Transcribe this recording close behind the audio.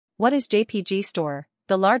What is JPG Store,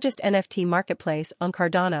 the largest NFT marketplace on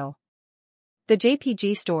Cardano? The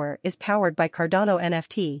JPG Store is powered by Cardano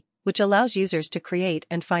NFT, which allows users to create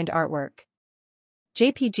and find artwork.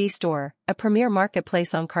 JPG Store, a premier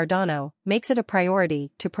marketplace on Cardano, makes it a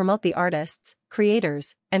priority to promote the artists,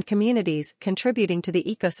 creators, and communities contributing to the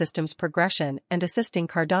ecosystem's progression and assisting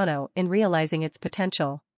Cardano in realizing its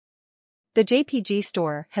potential. The JPG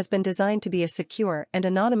Store has been designed to be a secure and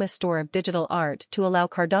anonymous store of digital art to allow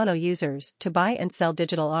Cardano users to buy and sell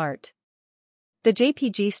digital art. The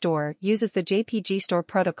JPG Store uses the JPG Store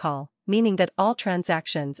protocol, meaning that all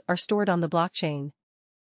transactions are stored on the blockchain.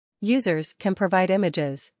 Users can provide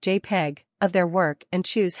images, JPEG, of their work and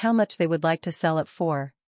choose how much they would like to sell it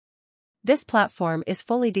for. This platform is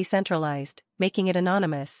fully decentralized, making it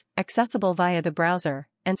anonymous, accessible via the browser,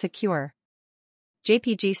 and secure.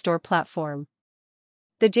 JPG Store Platform.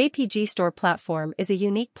 The JPG Store platform is a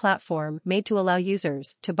unique platform made to allow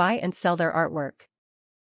users to buy and sell their artwork.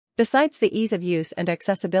 Besides the ease of use and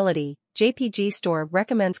accessibility, JPG Store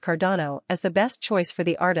recommends Cardano as the best choice for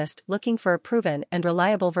the artist looking for a proven and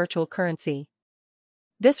reliable virtual currency.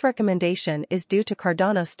 This recommendation is due to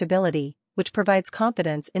Cardano's stability, which provides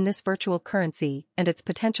confidence in this virtual currency and its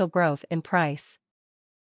potential growth in price.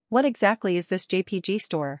 What exactly is this JPG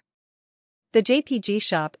Store? The JPG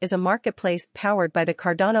Shop is a marketplace powered by the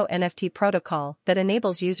Cardano NFT protocol that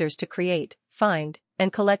enables users to create, find,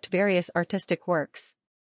 and collect various artistic works.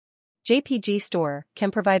 JPG Store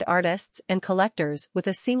can provide artists and collectors with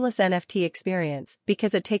a seamless NFT experience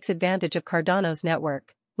because it takes advantage of Cardano's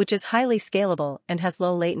network, which is highly scalable and has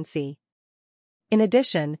low latency. In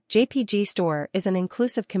addition, JPG Store is an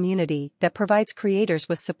inclusive community that provides creators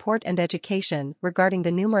with support and education regarding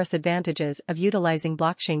the numerous advantages of utilizing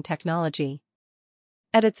blockchain technology.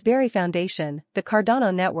 At its very foundation, the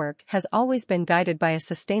Cardano network has always been guided by a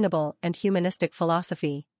sustainable and humanistic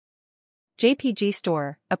philosophy. JPG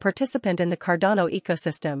Store, a participant in the Cardano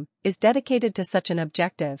ecosystem, is dedicated to such an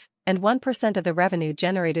objective, and 1% of the revenue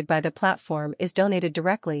generated by the platform is donated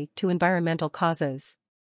directly to environmental causes.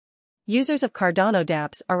 Users of Cardano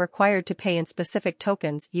dApps are required to pay in specific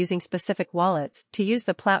tokens using specific wallets to use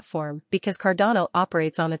the platform because Cardano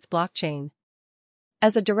operates on its blockchain.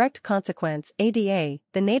 As a direct consequence, ADA,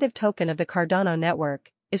 the native token of the Cardano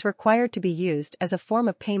network, is required to be used as a form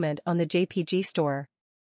of payment on the JPG Store.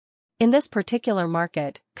 In this particular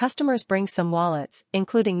market, customers bring some wallets,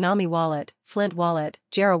 including Nami Wallet, Flint Wallet,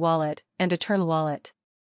 Jera Wallet, and Etern Wallet.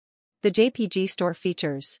 The JPG Store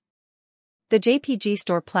features. The JPG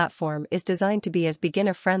Store platform is designed to be as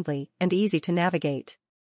beginner-friendly and easy to navigate.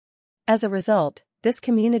 As a result, this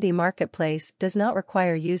community marketplace does not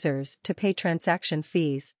require users to pay transaction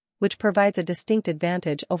fees, which provides a distinct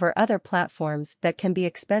advantage over other platforms that can be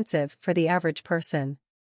expensive for the average person.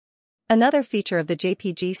 Another feature of the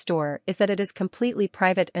JPG Store is that it is completely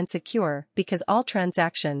private and secure because all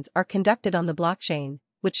transactions are conducted on the blockchain,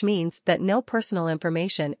 which means that no personal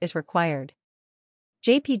information is required.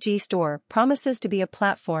 JPG Store promises to be a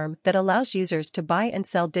platform that allows users to buy and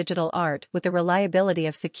sell digital art with the reliability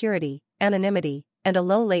of security, anonymity, and a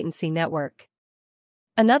low-latency network.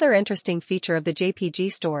 Another interesting feature of the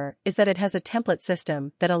JPG Store is that it has a template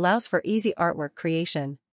system that allows for easy artwork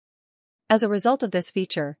creation. As a result of this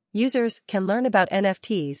feature, users can learn about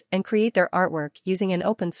NFTs and create their artwork using an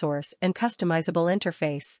open-source and customizable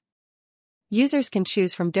interface. Users can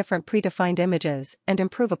choose from different predefined images and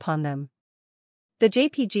improve upon them. The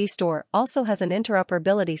JPG Store also has an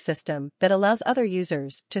interoperability system that allows other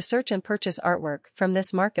users to search and purchase artwork from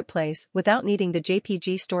this marketplace without needing the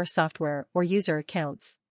JPG Store software or user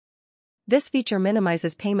accounts. This feature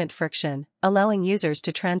minimizes payment friction, allowing users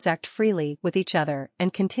to transact freely with each other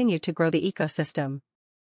and continue to grow the ecosystem.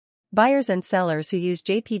 Buyers and sellers who use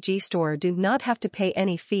JPG Store do not have to pay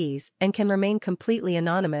any fees and can remain completely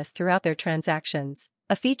anonymous throughout their transactions,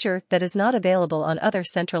 a feature that is not available on other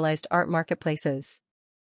centralized art marketplaces.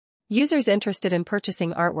 Users interested in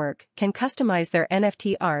purchasing artwork can customize their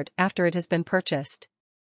NFT art after it has been purchased.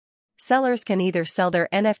 Sellers can either sell their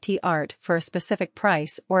NFT art for a specific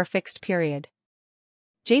price or a fixed period.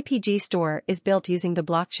 JPG Store is built using the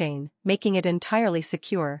blockchain, making it entirely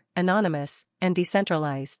secure, anonymous, and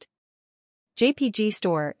decentralized. JPG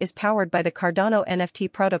Store is powered by the Cardano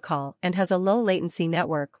NFT protocol and has a low-latency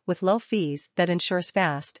network with low fees that ensures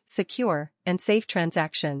fast, secure, and safe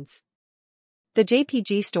transactions. The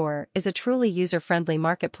JPG Store is a truly user-friendly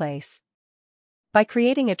marketplace. By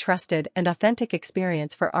creating a trusted and authentic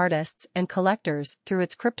experience for artists and collectors through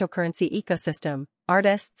its cryptocurrency ecosystem,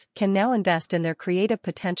 artists can now invest in their creative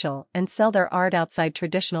potential and sell their art outside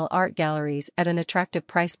traditional art galleries at an attractive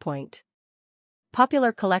price point.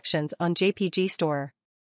 Popular collections on JPG Store.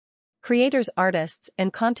 Creators, artists,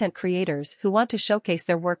 and content creators who want to showcase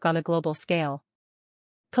their work on a global scale.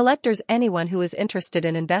 Collectors, anyone who is interested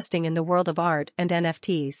in investing in the world of art and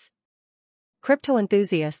NFTs. Crypto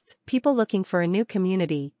enthusiasts, people looking for a new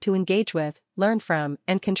community to engage with, learn from,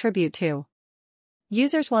 and contribute to.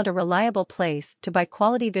 Users want a reliable place to buy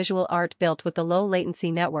quality visual art built with the low latency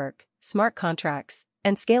network, smart contracts,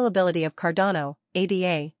 and scalability of Cardano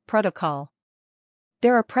ADA protocol.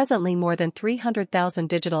 There are presently more than 300,000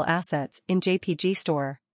 digital assets in JPG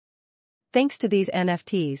Store. Thanks to these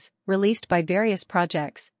NFTs, released by various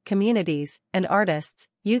projects, communities, and artists,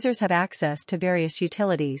 users have access to various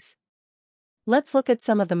utilities. Let's look at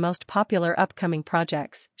some of the most popular upcoming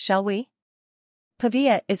projects, shall we?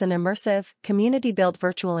 Pavia is an immersive, community-built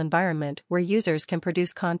virtual environment where users can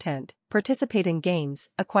produce content, participate in games,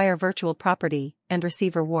 acquire virtual property, and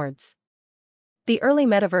receive rewards. The early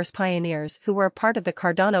metaverse pioneers who were a part of the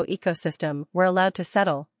Cardano ecosystem were allowed to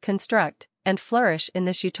settle, construct, and flourish in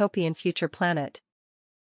this utopian future planet.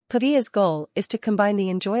 Pavia's goal is to combine the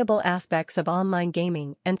enjoyable aspects of online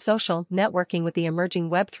gaming and social networking with the emerging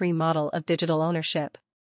Web3 model of digital ownership.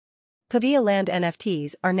 Pavia Land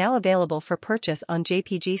NFTs are now available for purchase on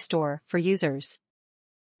JPG Store for users.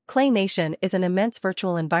 Clay Nation is an immense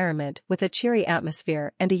virtual environment with a cheery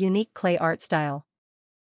atmosphere and a unique clay art style.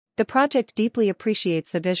 The project deeply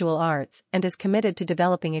appreciates the visual arts and is committed to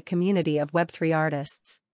developing a community of Web3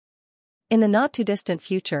 artists. In the not-too-distant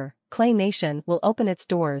future, Clay Nation will open its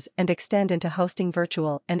doors and extend into hosting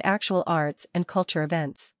virtual and actual arts and culture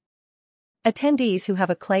events. Attendees who have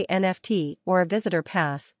a Clay NFT or a visitor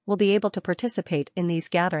pass will be able to participate in these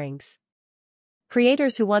gatherings.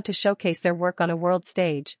 Creators who want to showcase their work on a world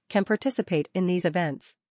stage can participate in these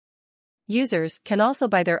events. Users can also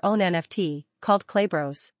buy their own NFT, called Clay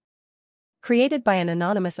Bros. Created by an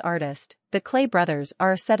anonymous artist, the Clay Brothers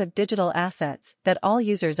are a set of digital assets that all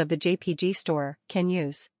users of the JPG Store can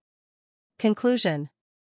use. Conclusion.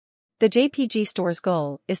 The JPG Store's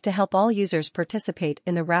goal is to help all users participate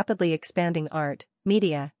in the rapidly expanding art,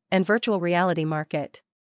 media, and virtual reality market.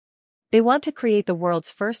 They want to create the world's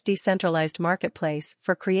first decentralized marketplace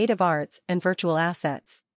for creative arts and virtual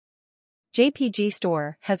assets. JPG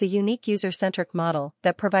Store has a unique user-centric model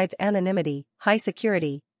that provides anonymity, high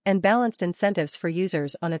security, and balanced incentives for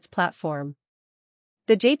users on its platform.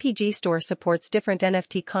 The JPG Store supports different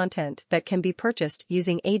NFT content that can be purchased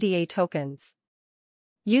using ADA tokens.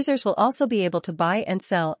 Users will also be able to buy and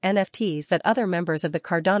sell NFTs that other members of the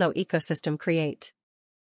Cardano ecosystem create.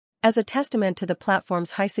 As a testament to the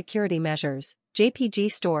platform's high security measures,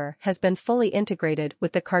 JPG Store has been fully integrated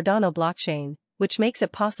with the Cardano blockchain, which makes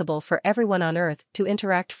it possible for everyone on Earth to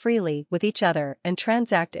interact freely with each other and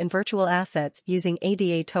transact in virtual assets using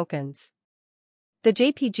ADA tokens. The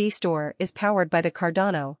JPG Store is powered by the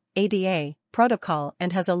Cardano ADA protocol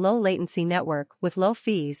and has a low-latency network with low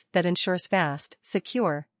fees that ensures fast,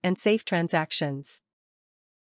 secure, and safe transactions.